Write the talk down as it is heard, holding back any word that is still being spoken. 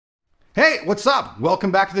Hey, what's up?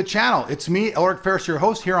 Welcome back to the channel. It's me, Elric Ferris, your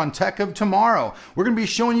host here on Tech of Tomorrow. We're going to be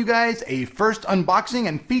showing you guys a first unboxing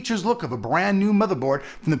and features look of a brand new motherboard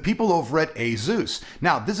from the people over at ASUS.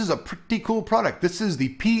 Now, this is a pretty cool product. This is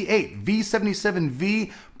the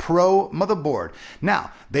P8Z77V Pro motherboard.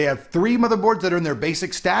 Now, they have three motherboards that are in their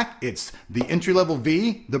basic stack. It's the entry-level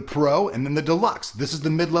V, the Pro, and then the Deluxe. This is the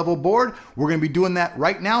mid-level board. We're going to be doing that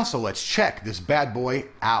right now, so let's check this bad boy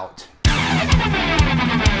out.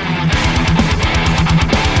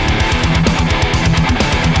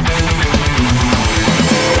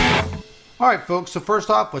 All right, folks, so first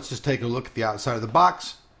off, let's just take a look at the outside of the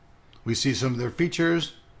box. We see some of their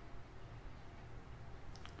features.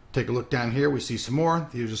 Take a look down here, we see some more.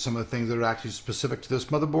 These are some of the things that are actually specific to this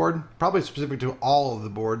motherboard. Probably specific to all of the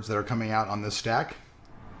boards that are coming out on this stack.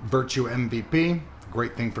 Virtue MVP,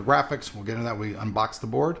 great thing for graphics. We'll get into that when we unbox the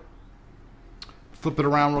board. Flip it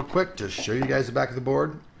around real quick, just show you guys the back of the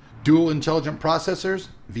board. Dual intelligent processors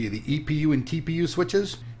via the EPU and TPU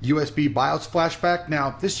switches. USB BIOS flashback.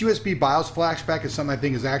 Now, this USB BIOS flashback is something I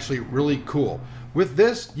think is actually really cool. With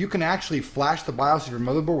this, you can actually flash the BIOS of your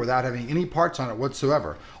motherboard without having any parts on it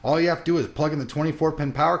whatsoever. All you have to do is plug in the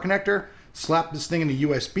 24-pin power connector, slap this thing in a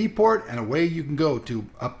USB port, and away you can go to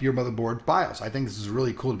up your motherboard BIOS. I think this is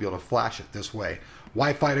really cool to be able to flash it this way.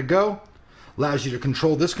 Wi-Fi to go. Allows you to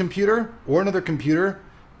control this computer or another computer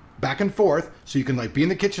back and forth, so you can like be in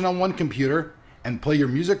the kitchen on one computer and play your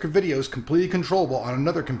music or videos completely controllable on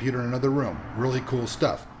another computer in another room. Really cool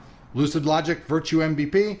stuff. Lucid Logic Virtue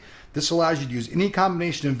MVP. This allows you to use any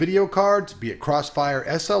combination of video cards, be it Crossfire,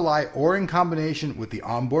 SLI, or in combination with the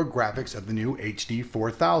onboard graphics of the new HD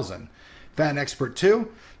 4000. Fan Expert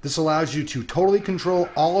 2. This allows you to totally control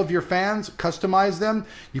all of your fans, customize them.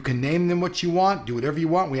 You can name them what you want, do whatever you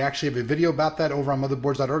want. We actually have a video about that over on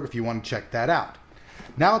motherboards.org if you want to check that out.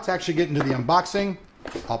 Now let's actually get into the unboxing.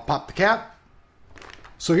 I'll pop the cap.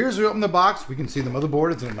 So here's we open the box. We can see the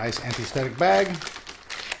motherboard is in a nice anti-static bag.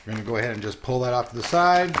 We're going to go ahead and just pull that off to the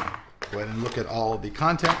side. Go ahead and look at all of the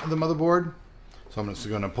content of the motherboard. So I'm just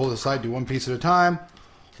going to pull this aside, do one piece at a time.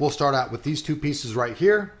 We'll start out with these two pieces right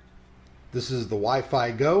here. This is the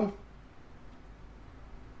Wi-Fi Go.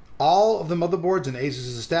 All of the motherboards in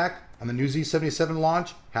ASUS stack on the new Z77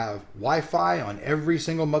 launch have Wi-Fi on every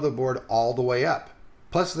single motherboard all the way up.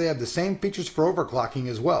 Plus, they have the same features for overclocking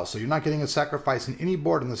as well, so you're not getting a sacrifice in any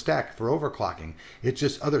board in the stack for overclocking. It's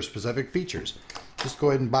just other specific features. Just go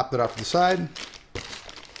ahead and bop that off to the side.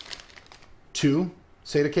 Two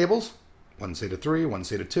SATA cables, one SATA 3, one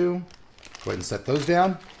SATA 2. Go ahead and set those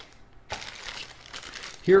down.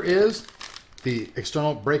 Here is the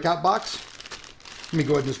external breakout box. Let me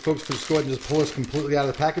go ahead and just, folks, just go ahead and just pull this completely out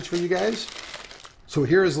of the package for you guys. So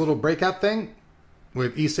here is a little breakout thing. We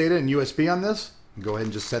have eSATA and USB on this. Go ahead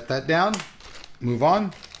and just set that down. Move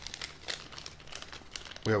on.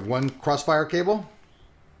 We have one Crossfire cable.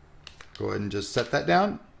 Go ahead and just set that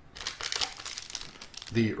down.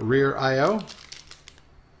 The rear I/O.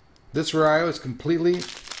 This rear I/O is completely,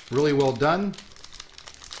 really well done.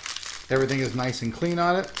 Everything is nice and clean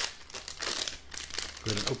on it.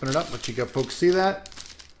 Go ahead and open it up, let you folks see that.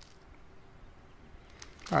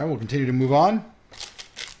 All right, we'll continue to move on.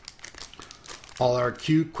 All our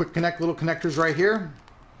quick connect little connectors right here.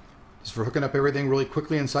 This is for hooking up everything really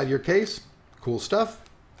quickly inside your case. Cool stuff.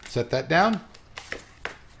 Set that down.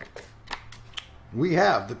 We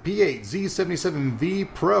have the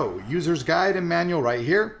P8Z77V Pro User's Guide and Manual right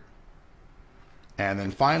here. And then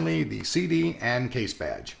finally the CD and case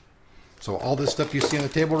badge. So all this stuff you see on the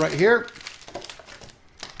table right here,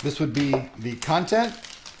 this would be the content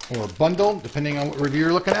or bundle, depending on what review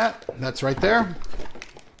you're looking at. That's right there.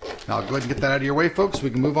 Now I'll go ahead and get that out of your way, folks, so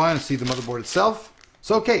we can move on and see the motherboard itself.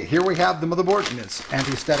 So okay, here we have the motherboard in its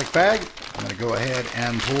anti-static bag. I'm going to go ahead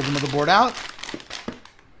and pull the motherboard out.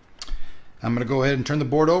 I'm going to go ahead and turn the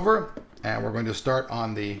board over, and we're going to start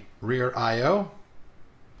on the rear I/O.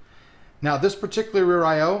 Now this particular rear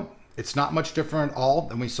I/O, it's not much different at all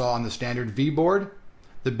than we saw on the standard V board.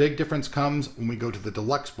 The big difference comes when we go to the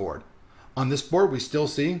Deluxe board. On this board, we still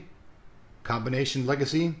see combination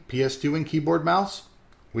legacy PS2 and keyboard mouse.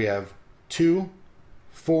 We have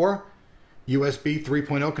 4 USB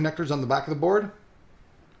 3.0 connectors on the back of the board.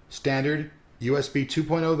 Standard USB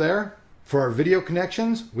 2.0 there. For our video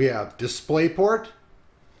connections, we have DisplayPort,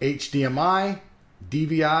 HDMI,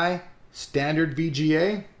 DVI, standard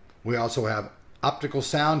VGA. We also have optical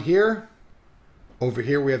sound here. Over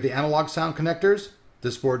here we have the analog sound connectors.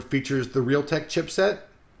 This board features the Realtek chipset.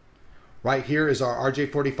 Right here is our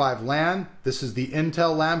RJ45 LAN. This is the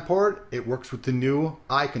Intel LAN port. It works with the new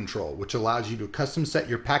iControl, which allows you to custom set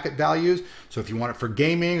your packet values. So if you want it for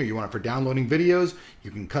gaming or you want it for downloading videos,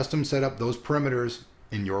 you can custom set up those perimeters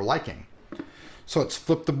in your liking. So let's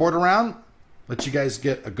flip the board around, let you guys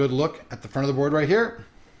get a good look at the front of the board right here.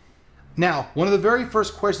 Now, one of the very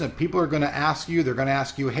first questions that people are going to ask you, they're going to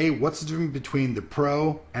ask you, hey, what's the difference between the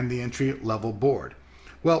Pro and the entry level board?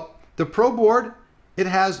 Well, the Pro board, it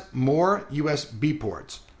has more USB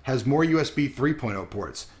ports, has more USB 3.0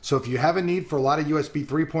 ports. So if you have a need for a lot of USB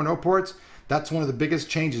 3.0 ports, that's one of the biggest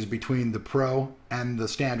changes between the Pro and the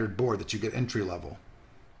standard board that you get entry level.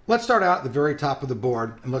 Let's start out at the very top of the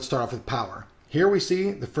board and let's start off with power. Here we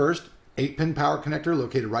see the first 8-pin power connector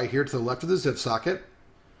located right here to the left of the ZIF socket.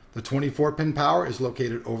 The 24-pin power is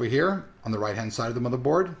located over here on the right-hand side of the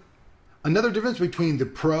motherboard. Another difference between the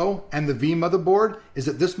Pro and the V motherboard is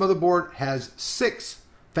that this motherboard has 6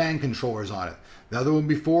 fan controllers on it. The other one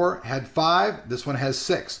before had 5, this one has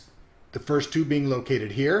 6. The first 2 being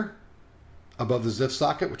located here above the ZIF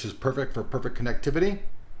socket, which is perfect for perfect connectivity.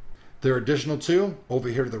 There are additional 2 over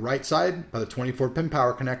here to the right side by the 24-pin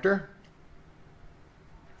power connector.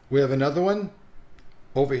 We have another one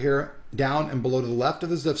over here down and below to the left of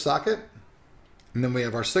the ZIF socket. And then we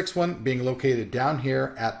have our 6th one being located down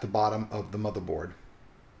here at the bottom of the motherboard.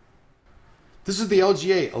 This is the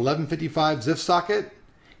LGA 1155 ZIF socket.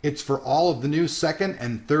 It's for all of the new 2nd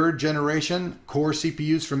and 3rd generation core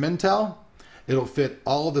CPUs from Intel. It'll fit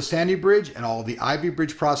all of the Sandy Bridge and all of the Ivy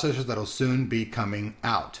Bridge processors that'll soon be coming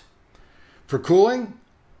out. For cooling,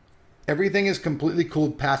 everything is completely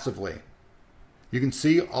cooled passively. You can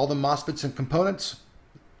see all the MOSFETs and components.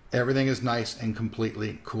 Everything is nice and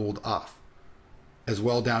completely cooled off. As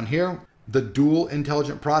well down here, the dual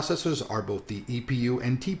intelligent processors are both the EPU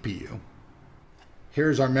and TPU.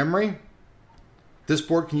 Here's our memory. This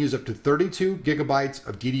board can use up to 32 gigabytes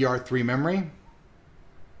of DDR3 memory.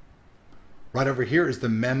 Right over here is the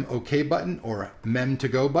Mem OK button or Mem to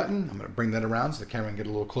go button. I'm going to bring that around so the camera can get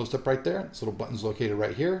a little close up right there. This little button's located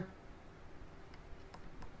right here.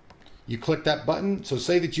 You click that button. So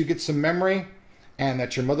say that you get some memory and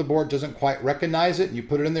that your motherboard doesn't quite recognize it and you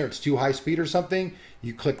put it in there, it's too high speed or something,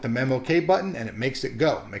 you click the Mem OK button and it makes it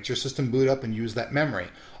go. Makes your system boot up and use that memory.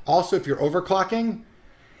 Also, if you're overclocking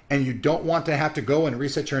and you don't want to have to go and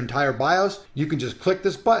reset your entire BIOS, you can just click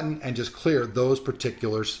this button and just clear those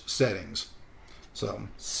particular settings. So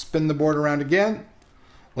spin the board around again.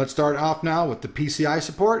 Let's start off now with the PCI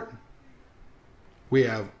support. We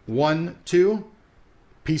have 1, 2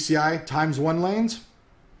 PCI ×1 lanes.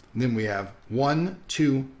 And then we have 1,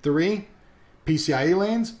 2, 3 PCIe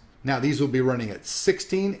lanes. Now these will be running at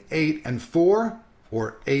 16, 8, and 4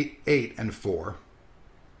 or 8, 8, and 4.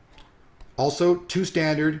 Also 2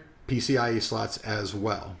 standard PCIe slots as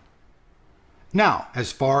well. Now,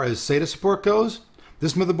 as far as SATA support goes,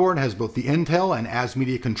 this motherboard has both the Intel and ASUS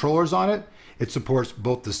media controllers on it. It supports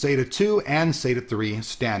both the SATA 2 and SATA 3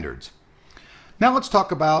 standards. Now let's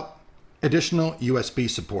talk about additional USB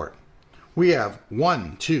support. We have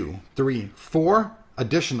 1, 2, 3, 4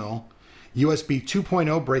 additional USB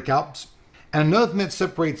 2.0 breakouts. And another thing that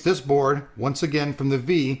separates this board, once again from the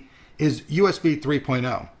V, is USB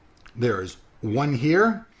 3.0. There's one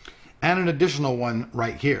here and an additional one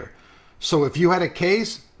right here. So if you had a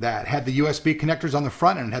case that had the USB connectors on the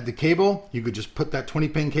front and had the cable, you could just put that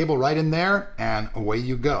 20-pin cable right in there and away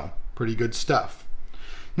you go. Pretty good stuff.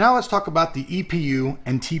 Now let's talk about the EPU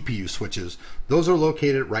and TPU switches. Those are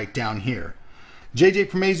located right down here. JJ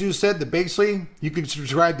from ASUS said that basically you can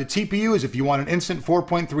describe the TPU as if you want an instant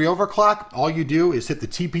 4.3 overclock, all you do is hit the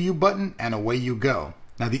TPU button and away you go.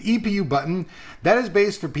 Now the EPU button, that is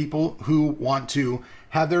based for people who want to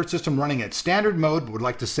have their system running at standard mode but would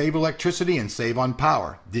like to save electricity and save on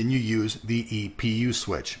power. Then you use the EPU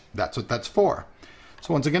switch. That's what that's for.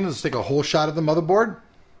 So once again, let's take a whole shot of the motherboard.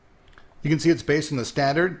 You can see it's based on the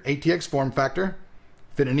standard ATX form factor.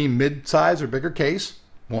 Fit in any mid-size or bigger case.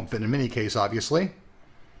 Won't fit in a mini case, obviously.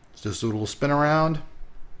 Let's just do a little spin around.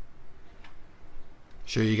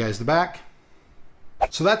 Show you guys the back.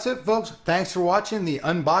 So that's it, folks. Thanks for watching the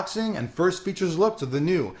unboxing and first features look of the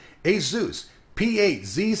new ASUS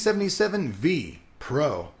P8Z77V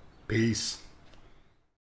Pro. Peace.